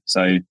companies.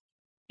 So,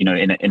 in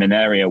an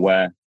area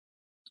where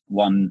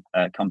one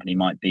company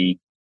might be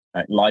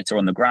lighter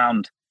on the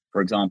ground,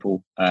 for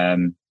example,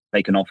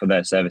 they can offer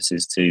their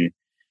services to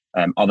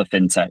other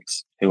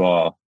fintechs who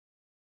are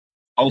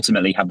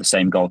ultimately have the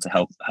same goal to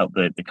help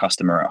the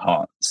customer at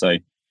heart. So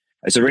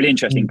it's a really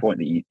interesting point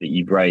that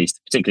you've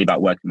raised, particularly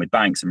about working with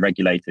banks and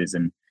regulators.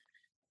 And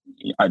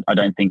I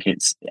don't think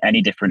it's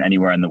any different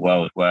anywhere in the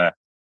world where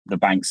the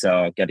banks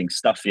are getting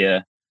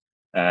stuffier.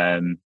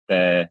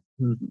 They're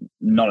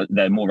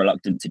more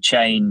reluctant to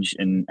change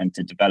and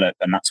to develop,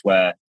 and that's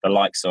where the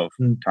likes of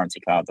Currency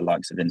Cloud, the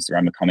likes of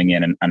Instagram are coming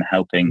in and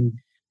helping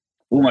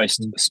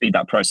almost speed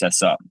that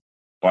process up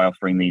by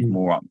offering these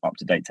more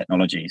up-to-date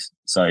technologies.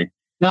 So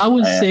now I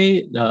would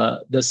say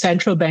the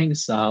central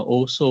banks are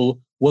also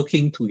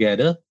working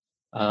together,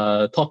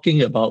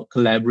 talking about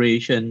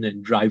collaboration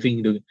and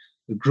driving the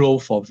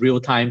growth of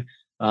real-time.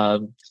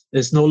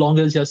 It's no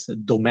longer just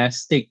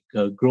domestic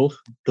growth,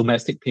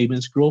 domestic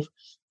payments growth,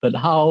 but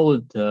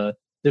how the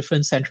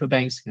different central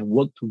banks can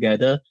work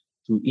together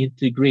to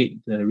integrate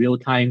the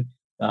real-time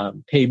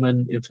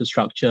payment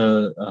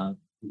infrastructure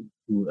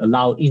to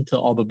allow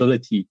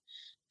interoperability.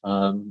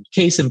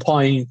 Case in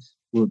point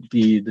would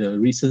be the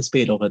recent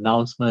spate of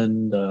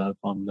announcement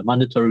from the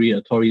Monetary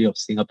Authority of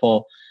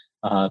Singapore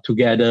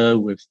together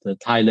with the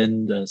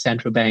Thailand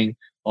Central Bank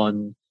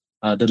on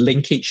the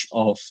linkage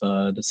of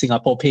the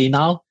Singapore Pay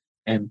Now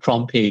and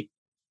PromptPay.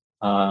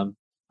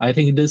 I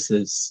think this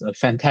is a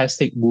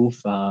fantastic move,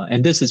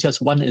 and this is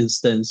just one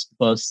instance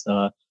because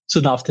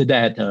soon after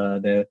that,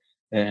 there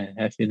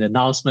have been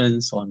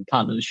announcements on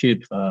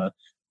partnership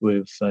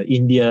with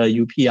India,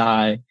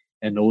 UPI,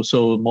 and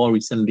also more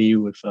recently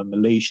with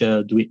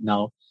Malaysia, Do It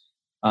Now.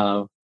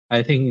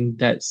 I think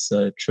that's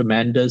a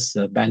tremendous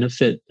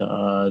benefit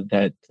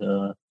that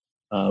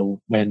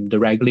when the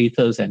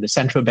regulators and the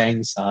central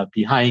banks are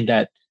behind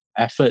that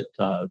effort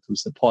to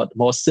support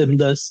more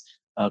seamless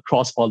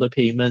cross-border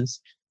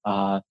payments,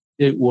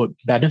 it would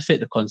benefit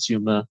the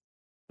consumer.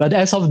 But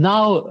as of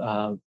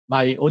now,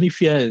 my only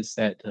fear is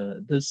that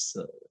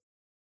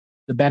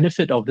the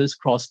benefit of this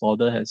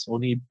cross-border has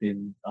only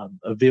been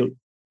availed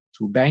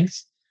to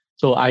banks.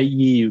 So, i.e.,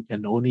 you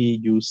can only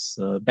use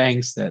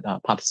banks that are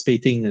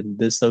participating in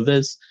this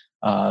service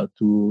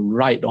to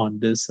ride on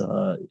this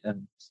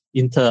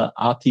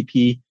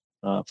inter-RTP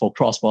for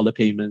cross-border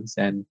payments.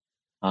 And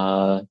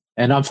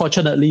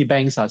unfortunately,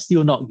 banks are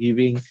still not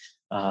giving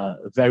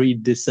very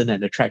decent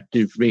and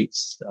attractive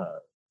rates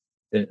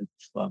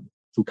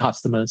to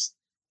customers.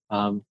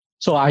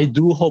 So I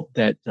do hope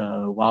that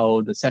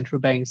while the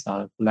central banks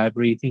are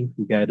collaborating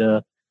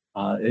together,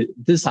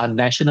 these are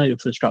national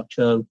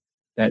infrastructure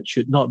that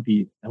should not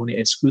be only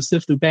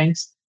exclusive to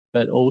banks.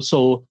 but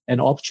also an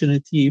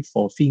opportunity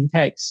for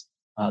fintechs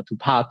to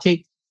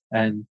partake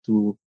and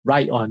to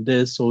ride on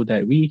this so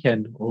that we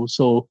can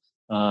also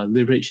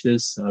leverage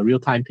this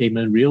real-time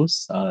payment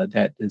rails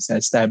that is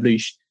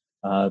established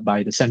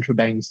by the central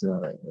banks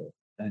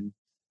and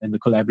the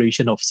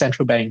collaboration of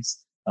central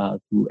banks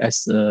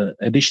as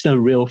additional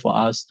rail for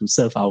us to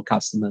serve our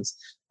customers.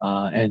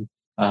 And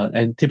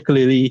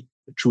typically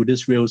through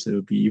this rails, it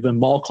will be even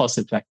more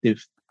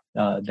cost-effective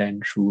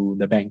than through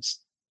the banks.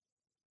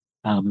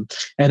 And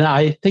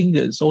I think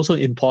it's also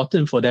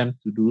important for them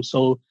to do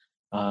so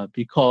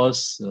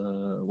because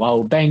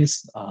while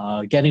banks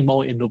are getting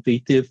more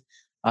innovative,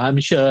 I'm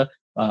sure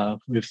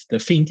with the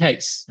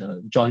fintechs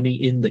joining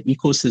in the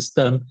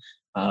ecosystem,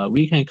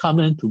 we can come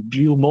in to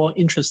view more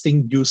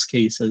interesting use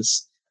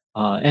cases.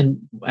 And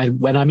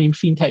when I mean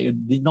fintech, it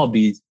need not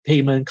be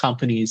payment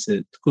companies.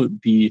 It could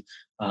be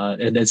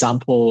an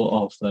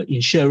example of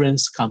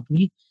insurance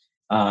company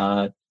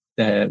where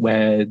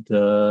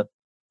the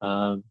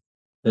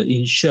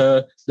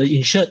insured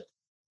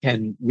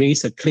can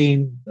raise a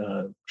claim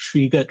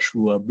triggered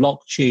through a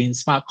blockchain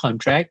smart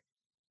contract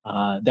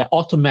that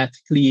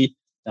automatically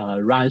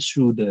runs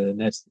through the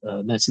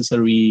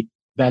necessary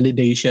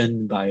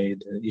validation by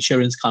the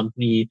insurance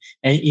company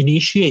and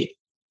initiate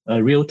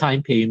a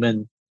real-time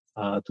payment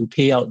to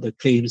pay out the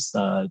claims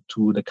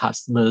to the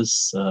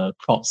customer's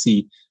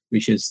proxy,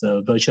 which is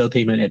the virtual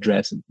payment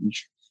address,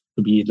 which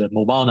could be the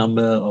mobile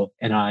number of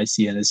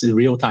NRIC, and it's in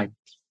real time.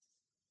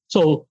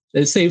 So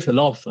it saves a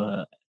lot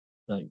of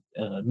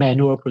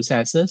manual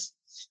processes,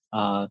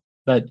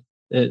 but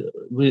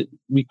it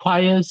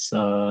requires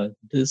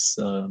this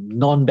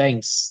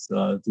non-banks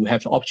to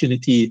have the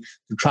opportunity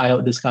to try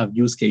out this kind of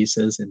use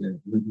cases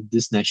in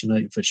this national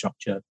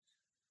infrastructure.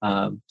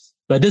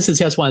 But this is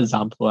just one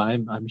example.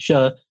 I'm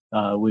sure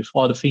with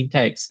all the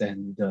fintechs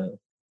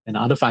and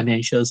other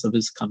financial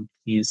service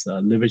companies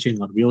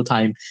leveraging on real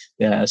time,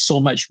 there are so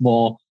much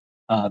more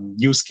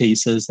use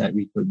cases that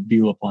we could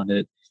build upon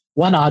it.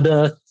 One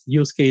other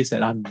use case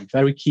that I'm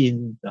very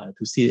keen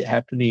to see it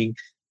happening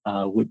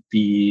would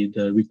be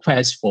the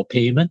request for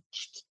payment.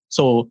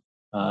 So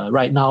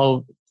right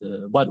now,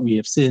 what we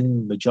have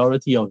seen,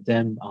 majority of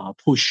them are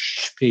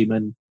push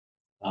payment,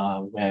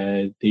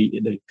 where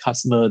the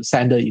customer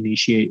sender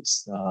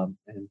initiates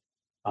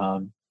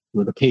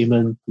with the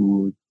payment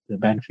to the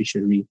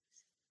beneficiary.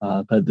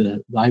 But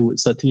I would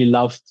certainly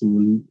love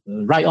to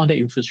ride on the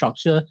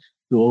infrastructure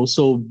to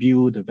also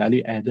build the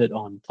value added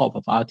on top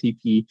of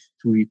RTP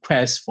to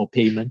request for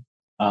payment,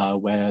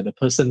 where the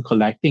person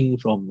collecting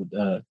from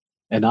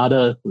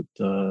another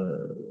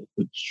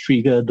could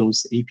trigger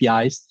those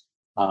APIs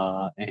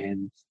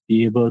and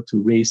be able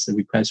to raise the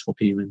request for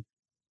payment.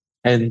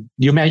 And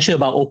you mentioned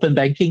about open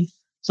banking.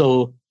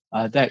 So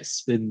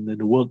that's been in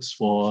the works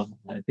for,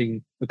 I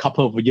think, a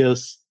couple of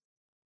years.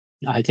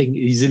 I think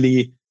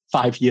easily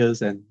 5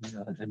 years and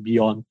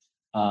beyond.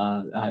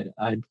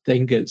 I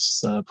think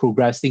it's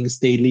progressing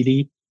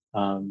steadily.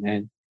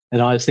 And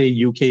I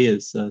say UK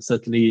is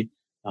certainly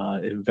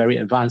in very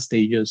advanced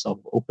stages of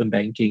open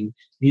banking,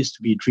 needs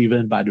to be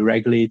driven by the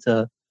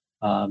regulator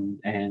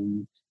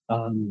and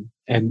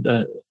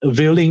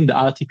availing the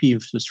RTP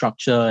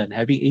infrastructure and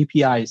having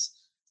APIs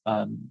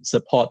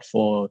support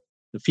for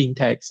the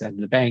fintechs and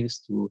the banks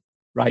to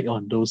write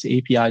on those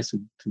APIs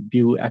to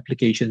build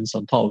applications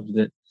on top of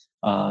it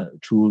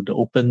through the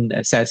open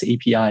access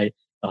API.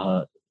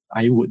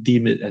 I would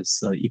deem it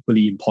as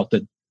equally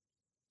important.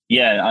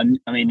 Yeah,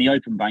 I mean, the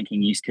open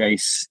banking use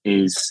case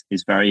is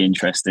very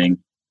interesting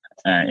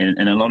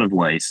in a lot of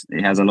ways.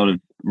 It has a lot of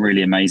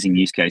really amazing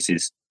use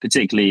cases,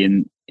 particularly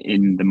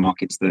in the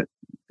markets that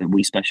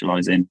we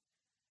specialize in.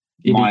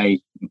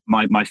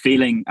 My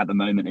feeling at the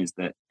moment is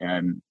that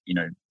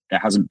there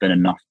hasn't been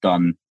enough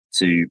done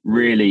to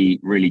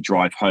really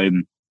drive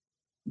home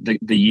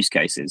the use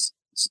cases.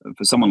 So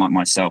for someone like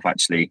myself,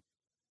 actually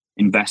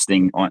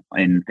investing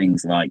in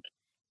things like,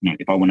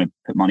 if I want to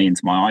put money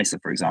into my ISA,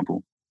 for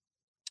example,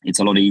 it's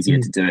a lot easier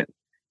to do it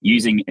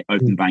using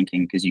open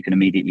banking because you can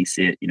immediately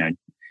see it,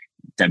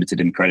 debited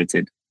and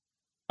credited.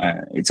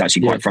 It's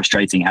actually quite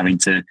frustrating having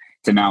to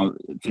now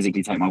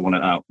physically take my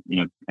wallet out,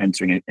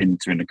 entering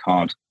a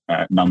card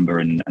number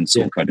and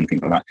sort code and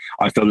things like that.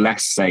 I feel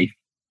less safe,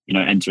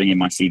 entering in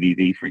my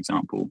CVV, for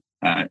example,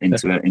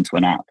 into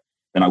an app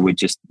than I would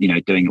just,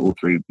 doing it all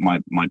through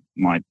my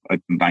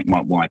open bank,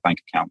 my bank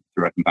account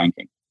through open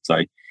banking.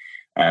 So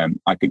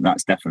I think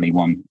that's definitely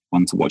one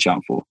to watch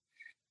out for.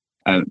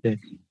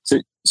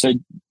 So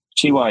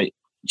Chi Wai,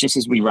 just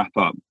as we wrap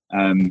up,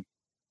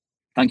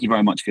 thank you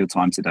very much for your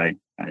time today.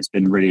 It's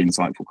been a really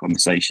insightful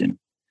conversation.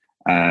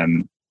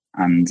 And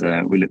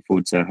we look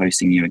forward to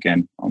hosting you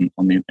again on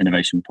the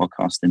Innovation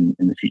Podcast in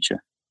the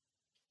future.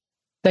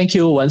 Thank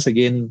you once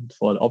again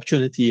for the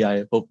opportunity.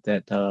 I hope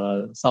that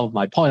some of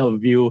my point of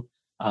view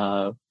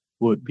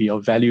would be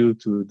of value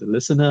to the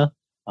listener.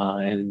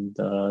 And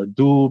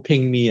do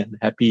ping me, and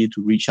happy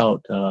to reach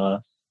out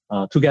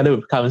together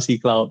with Currency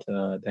Cloud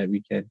that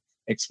we can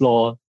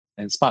explore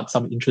and spark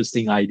some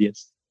interesting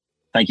ideas.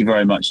 Thank you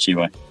very much, Chi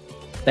Wai.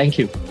 Thank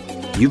you.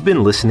 You've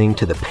been listening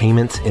to the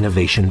Payments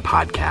Innovation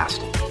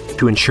Podcast.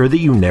 To ensure that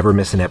you never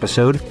miss an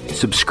episode,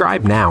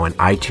 subscribe now in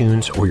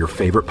iTunes or your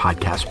favorite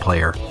podcast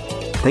player.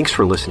 Thanks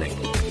for listening.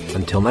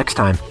 Until next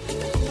time.